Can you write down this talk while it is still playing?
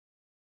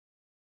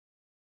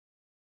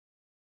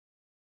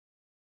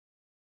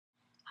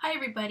Hi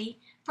everybody.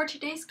 For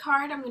today's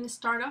card, I'm going to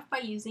start off by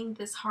using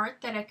this heart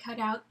that I cut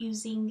out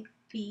using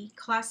the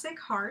classic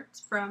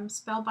hearts from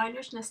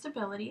Spellbinder's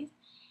Nestabilities.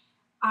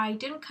 I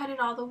didn't cut it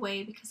all the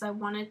way because I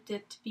wanted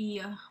it to be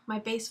my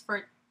base for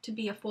it to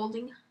be a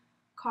folding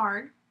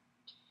card.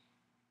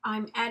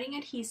 I'm adding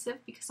adhesive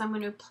because I'm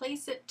going to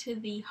place it to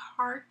the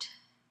heart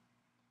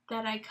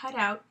that I cut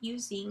out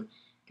using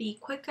the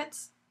Quick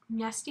Cuts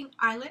Nesting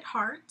Eyelet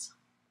Hearts.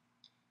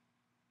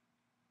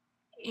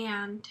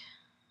 And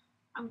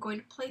I'm going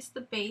to place the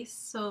base,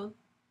 so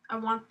I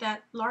want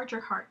that larger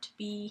heart to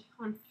be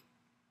in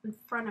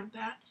front of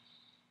that.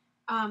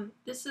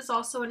 This is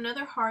also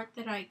another heart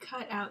that I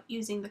cut out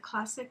using the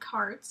classic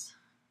hearts,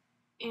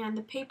 and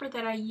the paper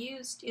that I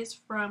used is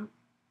from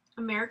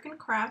American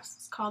Crafts.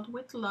 It's called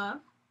With Love,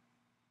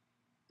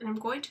 and I'm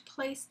going to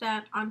place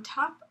that on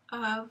top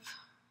of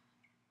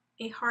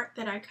a heart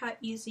that I cut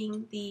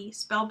using the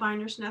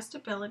Spellbinder's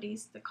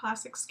Nestabilities, the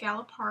classic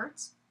scallop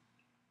hearts.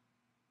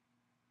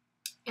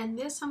 And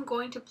this I'm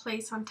going to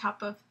place on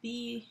top of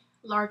the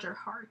larger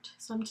heart.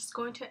 So I'm just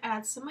going to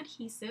add some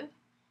adhesive.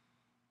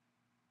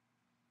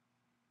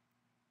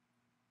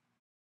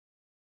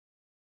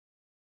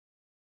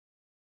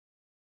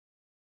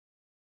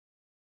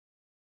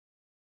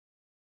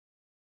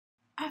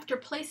 After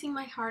placing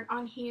my heart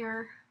on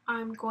here,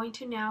 I'm going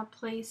to now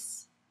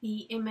place the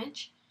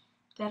image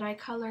that I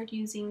colored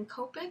using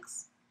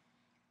Copics.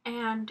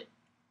 And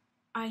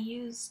I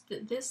used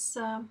this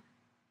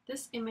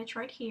image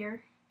right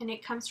here, and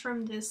it comes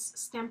from this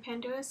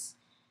Stampendoous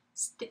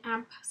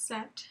stamp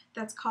set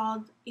that's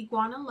called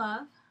Iguana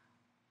Love.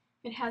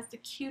 It has the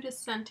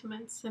cutest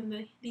sentiments,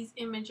 and these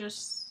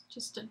images are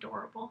just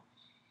adorable.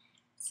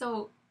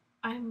 So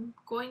I'm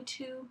going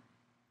to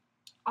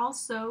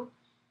also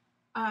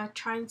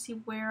try and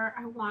see where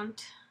I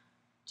want,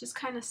 just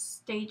kind of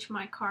stage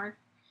my card.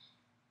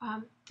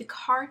 The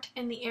heart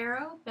and the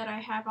arrow that I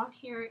have on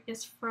here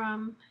is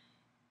from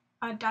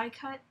a die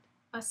cut,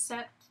 a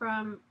set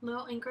from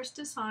Little Inkers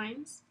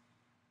Designs.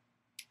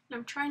 And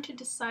I'm trying to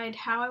decide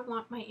how I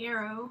want my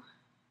arrow.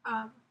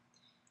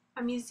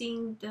 I'm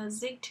using the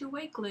Zig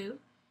two-way glue.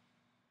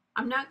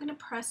 I'm not going to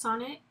press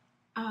on it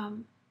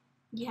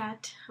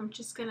yet. I'm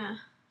just going to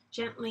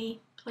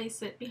gently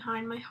place it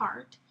behind my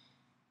heart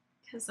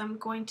because I'm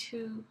going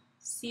to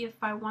see if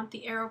I want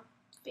the arrow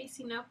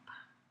facing up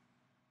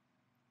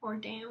or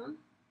down.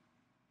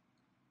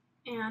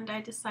 And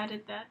I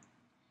decided that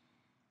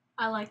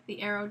I like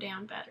the arrow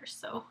down better,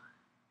 so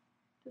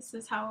this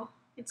is how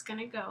it's going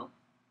to go.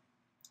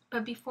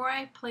 But before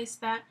I place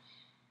that,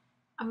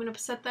 I'm going to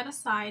set that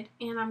aside,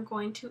 and I'm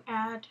going to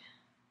add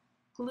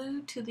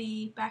glue to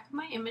the back of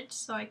my image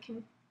so I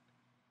can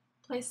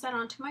place that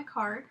onto my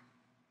card.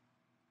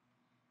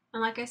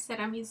 And like I said,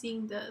 I'm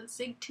using the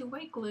Zig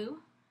two-way glue.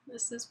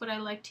 This is what I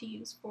like to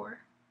use for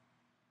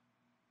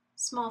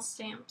small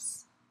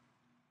stamps.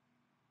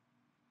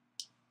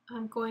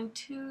 I'm going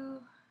to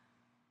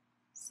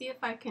see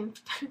if I can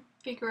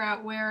figure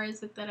out where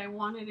is it that I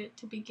wanted it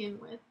to begin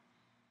with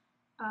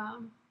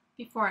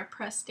before I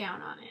press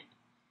down on it.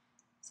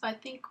 So I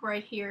think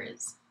right here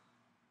it's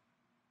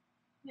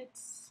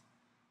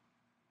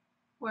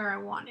where I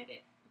wanted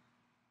it.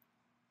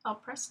 I'll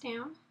press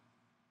down,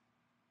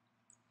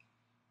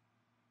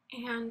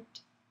 and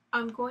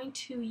I'm going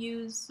to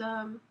use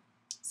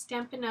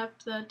Stampin'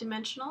 Up! The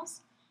dimensionals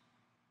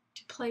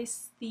to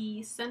place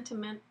the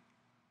sentiment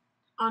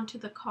onto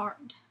the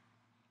card.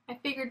 I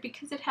figured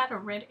because it had a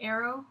red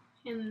arrow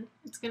and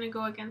it's going to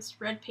go against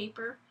red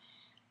paper,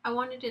 I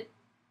wanted it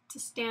to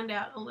stand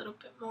out a little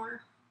bit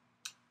more.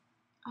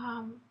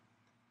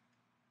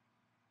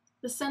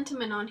 The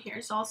sentiment on here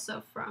is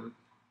also from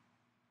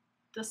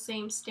the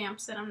same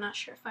stamp set. I'm not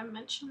sure if I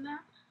mentioned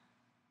that.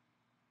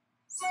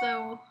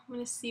 So I'm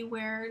going to see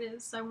where it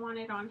is I want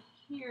it on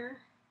here.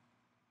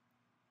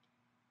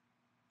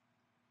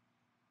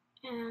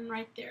 And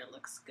right there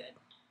looks good.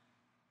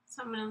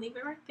 So I'm going to leave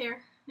it right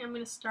there. Now I'm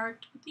going to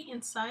start with the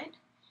inside.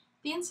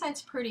 The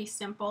inside's pretty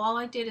simple. All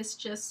I did is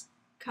just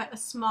cut a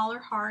smaller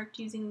heart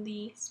using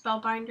the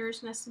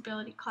Spellbinder's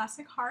Nestability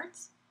Classic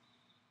Hearts.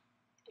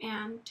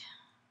 And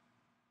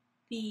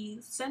the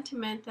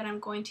sentiment that I'm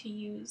going to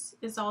use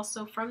is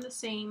also from the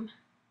same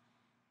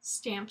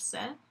stamp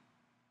set.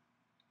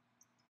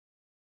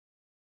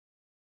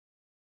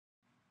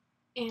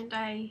 And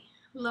I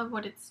love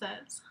what it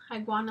says. I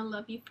wanna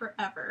love you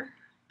forever.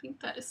 I think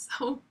that is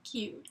so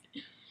cute.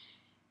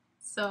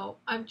 So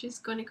I'm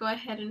just going to go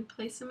ahead and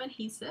place some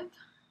adhesive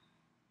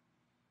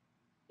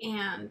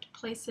and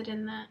place it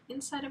in the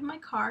inside of my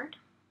card.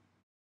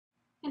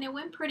 And it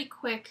went pretty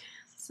quick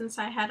since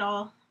I had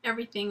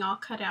everything all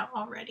cut out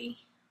already.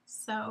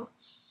 So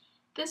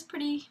this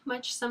pretty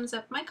much sums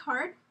up my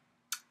card.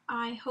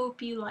 I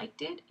hope you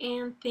liked it,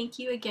 and thank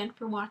you again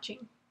for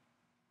watching.